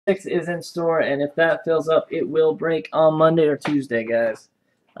6 is in store, and if that fills up, it will break on Monday or Tuesday, guys.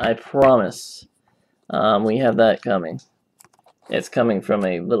 I promise. We have that coming. It's coming from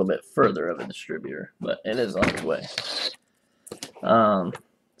a little bit further of a distributor, but it is on its way.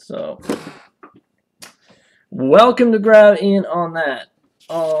 So, welcome to grab in on that.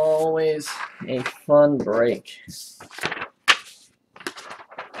 Always a fun break.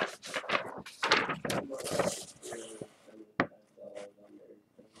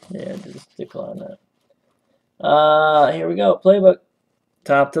 Yeah, just decline that. Here we go. Playbook.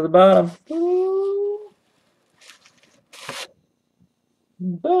 Top to the bottom.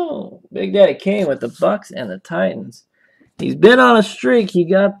 Boom. Big Daddy Kane with the Bucks and the Titans. He's been on a streak. He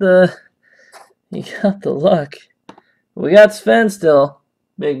got the luck. We got Sven still,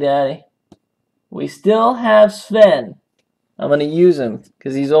 Big Daddy. We still have Sven. I'm gonna use him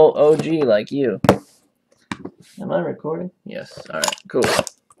because he's old OG like you. Am I recording? Yes. All right. Cool.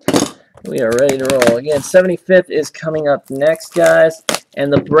 We are ready to roll. Again, 75th is coming up next, guys.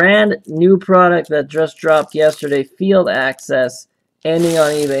 And the brand new product that just dropped yesterday, Field Access, ending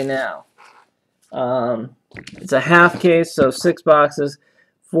on eBay now. It's a half case, so 6 boxes,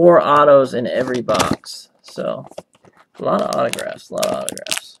 4 autos in every box. So, a lot of autographs, a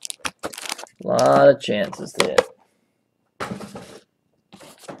lot of chances to hit.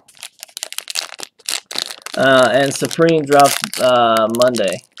 And Supreme drops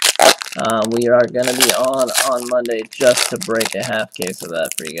Monday. We are going to be on Monday just to break a half case of that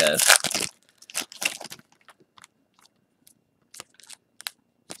for you guys.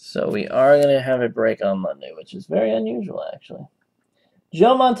 So we are going to have a break on Monday, which is very unusual, actually.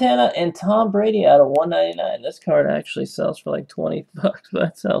 Joe Montana and Tom Brady out of 199. This card actually sells for like 20 bucks by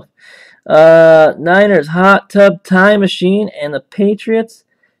itself. Niners Hot Tub Time Machine, and the Patriots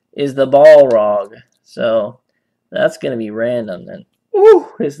is the Balrog. So that's going to be random then. Ooh,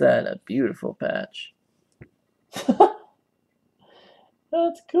 is that a beautiful patch?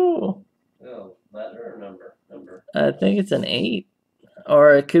 That's cool. Oh, letter or number? I think it's an 8.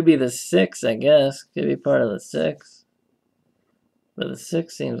 Or it could be the 6, I guess. Could be part of the 6. But the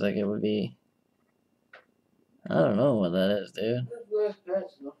 6 seems like it would be... I don't know what that is, dude.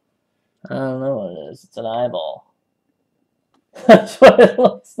 I don't know what it is. It's an eyeball. That's what it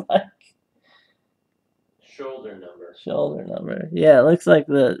looks like. Shoulder number. Shoulder number. Yeah, it looks like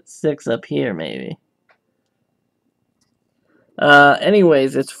the 6 up here, maybe.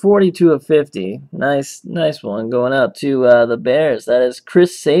 Anyways, it's 42 of 50. Nice one going out to the Bears. That is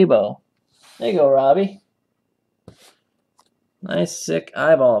Chris Sabo. There you go, Robbie. Nice, sick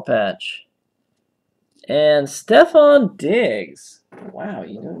eyeball patch. And Stephon Diggs. Wow,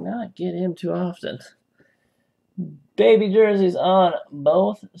 you do not get him too often. Baby jerseys on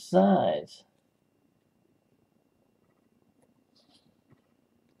both sides.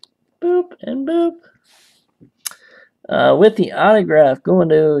 Boop and boop. With the autograph going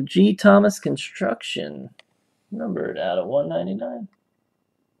to G. Thomas Construction. Numbered out of 199.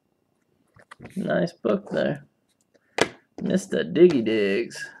 Nice book there. Mr. Diggy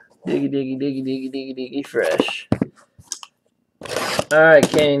Diggs. Diggy fresh. Alright,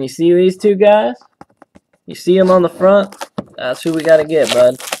 Kane, you see these two guys? You see them on the front? That's who we got to get,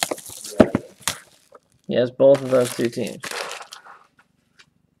 bud. He has both of those two teams.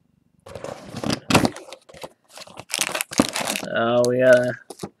 Oh, we gotta...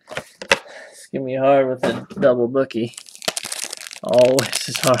 It's gonna be hard with the double bookie. Always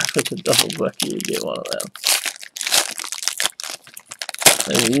is hard with the double bookie to get one of them.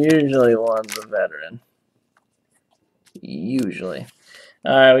 There's usually one's a veteran. Usually.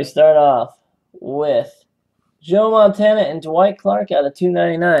 Alright, we start off with Joe Montana and Dwight Clark out of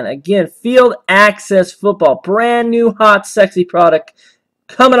 299. Again, Field Access Football. Brand new, hot, sexy product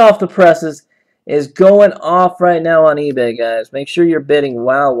coming off the presses. Is going off right now on eBay, guys. Make sure you're bidding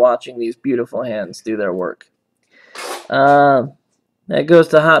while watching these beautiful hands do their work. That goes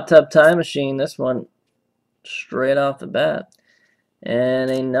to Hot Tub Time Machine. This one straight off the bat.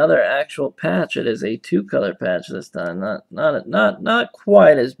 And another actual patch. It is a 2-color patch this time. Not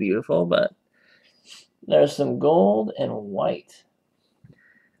quite as beautiful, but there's some gold and white.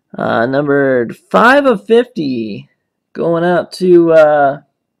 Numbered 5 of 50. Going out to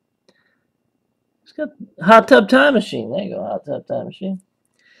it's got Hot Tub Time Machine. There you go, Hot Tub Time Machine.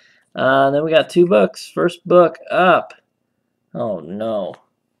 Then we got 2 books. First book up. Oh no.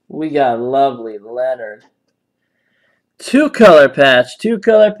 We got lovely Leonard. 2-color patch.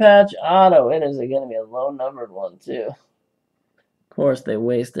 2-color patch auto. It is going to be a low-numbered one, too. Of course, they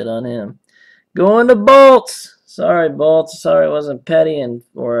wasted on him. Going to Bolts. Sorry, Bolts. Sorry it wasn't Petty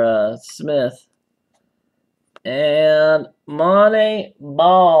or Smith. And Monte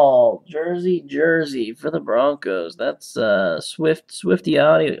Ball, jersey for the Broncos. That's Swifty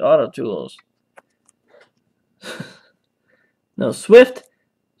Auto Tools. No, Swift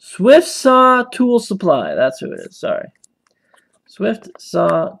Saw Tool Supply. That's who it is. Sorry. Swift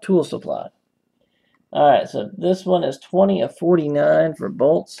Saw Tool Supply. Alright, so this one is 20 of 49 for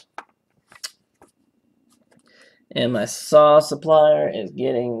bolts. And my saw supplier is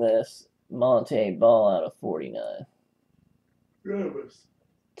getting this Monte Ball out of 49.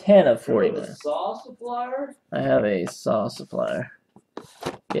 10 of 49. A saw supplier? I have a saw supplier.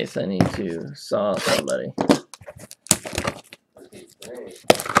 In case I need to saw somebody.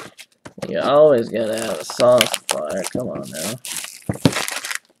 You always gotta have a saw supplier. Come on now.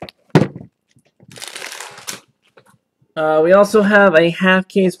 We also have a half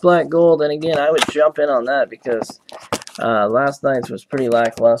case black gold, and again, I would jump in on that because last night's was pretty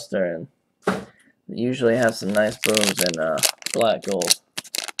lackluster, and usually have some nice booms in black gold.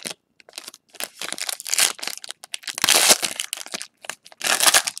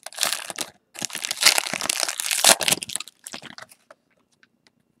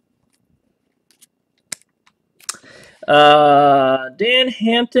 Dan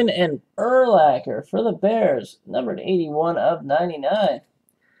Hampton and Urlacher for the Bears, numbered 81 of 99.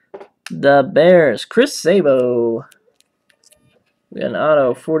 The Bears, Chris Sabo. We got an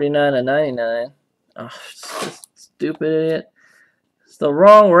auto 49 of 99. Oh, stupid idiot. It's the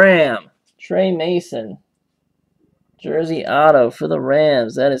wrong Ram. Trey Mason. Jersey auto for the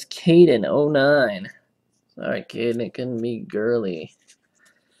Rams. That is Caden 09. Sorry, Caden, it couldn't be girly.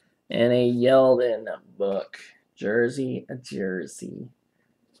 And a Yeldon book. Jersey.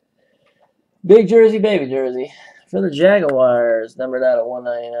 Big jersey, baby jersey. For the Jaguars, numbered out of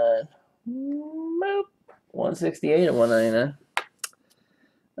 199. Boop. 168 of 199.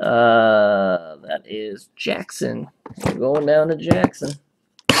 That is Jackson. We're going down to Jackson.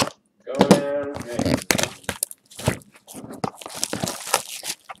 Go down. Okay.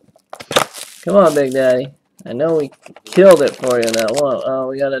 Come on, Big Daddy. I know we killed it for you in that one. Oh,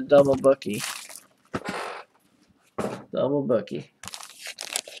 we got a double bookie. Double bookie.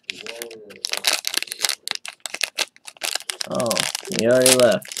 Oh, he already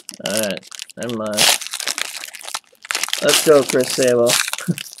left. Alright, never mind. Let's go, Chris Sabo.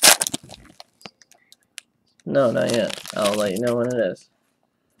 No, not yet. I'll let you know when it is.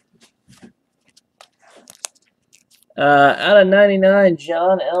 Out of 99,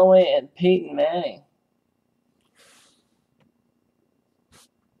 John Elway and Peyton Manning.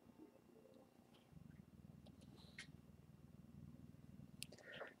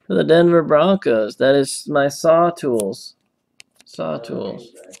 For the Denver Broncos, that is my saw tools. Saw tools.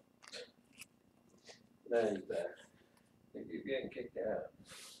 Now he's back. I think you're getting kicked out.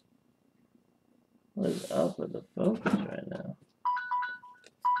 What is up with the focus right now?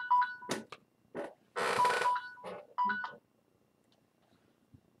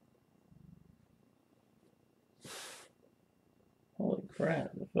 Holy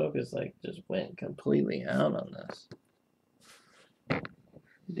crap, the focus like just went completely out on this.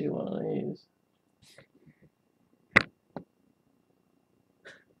 Do one of these.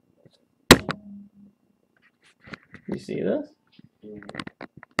 You see this?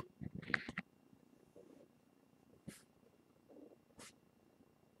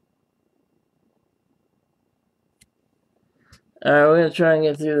 Alright, we're gonna try and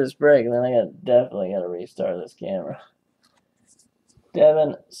get through this break, and then I definitely gotta restart this camera.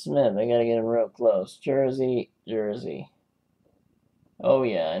 Devin Smith, I gotta get him real close. Jersey. Oh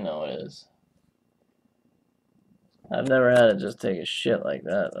yeah, I know it is. I've never had it just take a shit like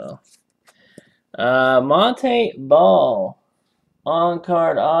that though. Monte Ball.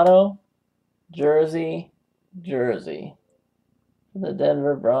 On-card auto. Jersey. For the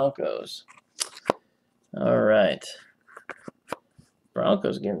Denver Broncos. Alright.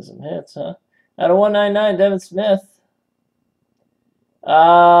 Broncos getting some hits, huh? Out of 199, Devin Smith.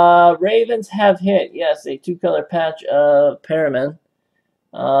 Ravens have hit. Yes, a two-color patch of Perriman.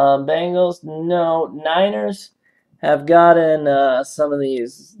 Bengals, no. Niners have gotten some of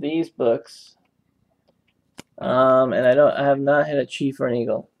these books. And I have not hit a Chief or an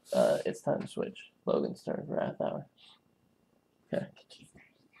Eagle. It's time to switch. Logan's turn for half hour. Okay.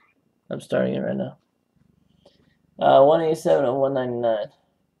 I'm starting it right now. 187 and 199.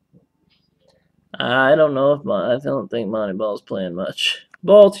 I don't know if I don't think Monty Ball's playing much.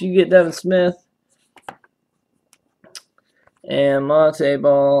 Bolts, you get Devin Smith. And Monte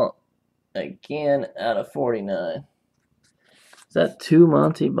Ball again out of 49. Is that 2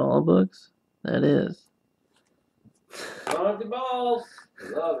 Monty Ball books? That is. Monty Balls.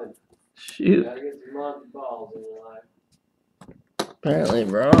 Love it. Shoot. Gotta get some Monty balls in your life. Apparently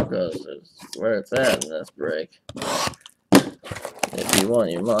Broncos is where it's at in this break. If you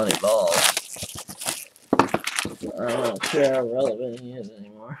want your money balls. I'm not sure how relevant he is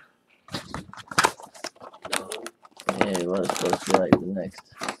anymore. Yeah, he was supposed to be like the next.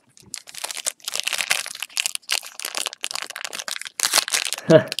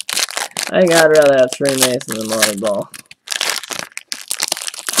 I think I'd rather have Trey Mason than Monty Ball.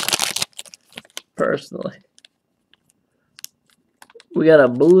 Personally. We got a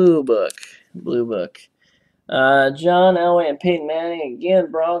blue book. Blue book. John Elway and Peyton Manning.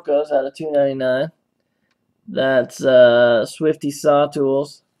 Again, Broncos out of 299. That's Swifty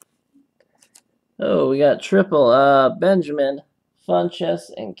Sawtools. Oh, we got triple Benjamin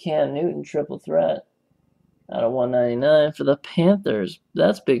Funchess and Cam Newton triple threat out of 199 for the Panthers.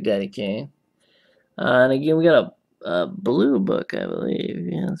 That's Big Daddy Kane. And again, we got a blue book, I believe.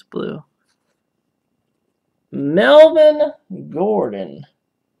 Yeah, it's blue. Melvin Gordon.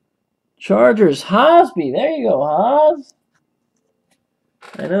 Chargers Hosby. There you go, Hos.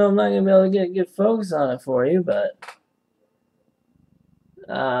 I know I'm not going to be able to get a good focus on it for you, but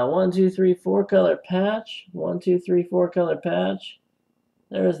 1, 2, 3, 4 color patch. 1, 2, 3, 4 color patch.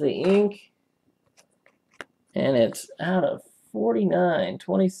 There's the ink. And it's out of 49.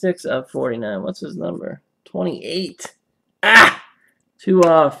 26 of 49. What's his number? 28. Ah! 2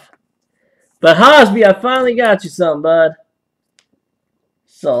 off. But Hosby, I finally got you something, bud.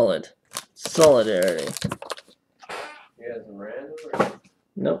 Solid. Solidarity. You got some random or?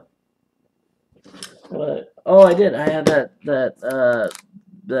 Nope. What? Oh, I did. I had that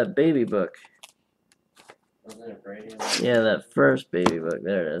baby book. Wasn't it Brady? Yeah, that first baby book.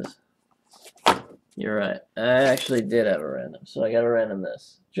 There it is. You're right. I actually did have a random, so I got a random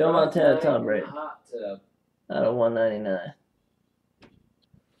this. Joe Montana, Tom Brady. Hot tub. Out of 199.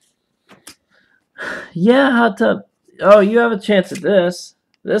 Yeah, hot tub. Oh, you have a chance at this.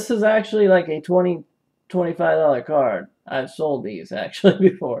 This is actually like a $20, $25 card. I've sold these actually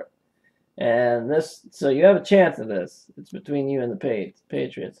before. And this, so you have a chance at this. It's between you and the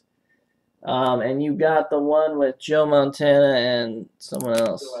Patriots. And you got the one with Joe Montana and someone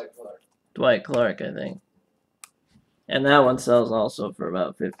else. Dwight Clark, I think. And that one sells also for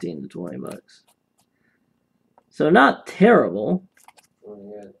about 15 to 20 bucks. So not terrible.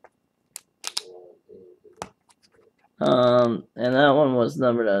 And that one was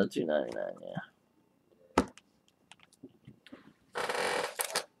numbered out of 299, yeah.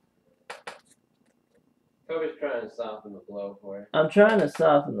 Kobe's trying to soften the blow for you. I'm trying to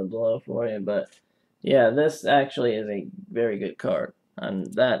soften the blow for you, but yeah, this actually is a very good card.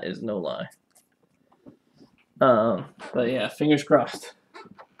 And that is no lie. But yeah, fingers crossed.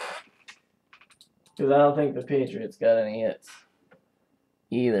 Because I don't think the Patriots got any hits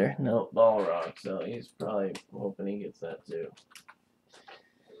either. Nope, ball rock. So he's probably hoping he gets that too.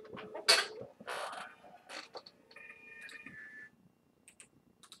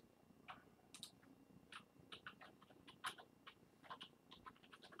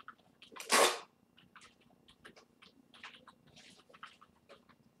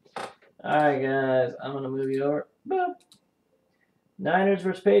 Alright, guys, I'm going to move you over. Boop. Niners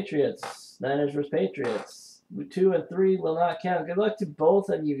versus Patriots. Niners versus Patriots. 2 and 3 will not count. Good luck to both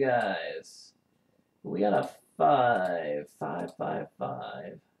of you guys. We got a 5. 5, 5,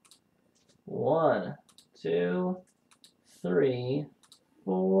 5. 1, 2, 3,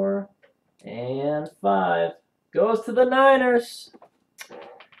 4, and 5. Goes to the Niners.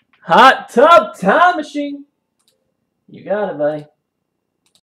 Hot tub time machine. You got it, buddy.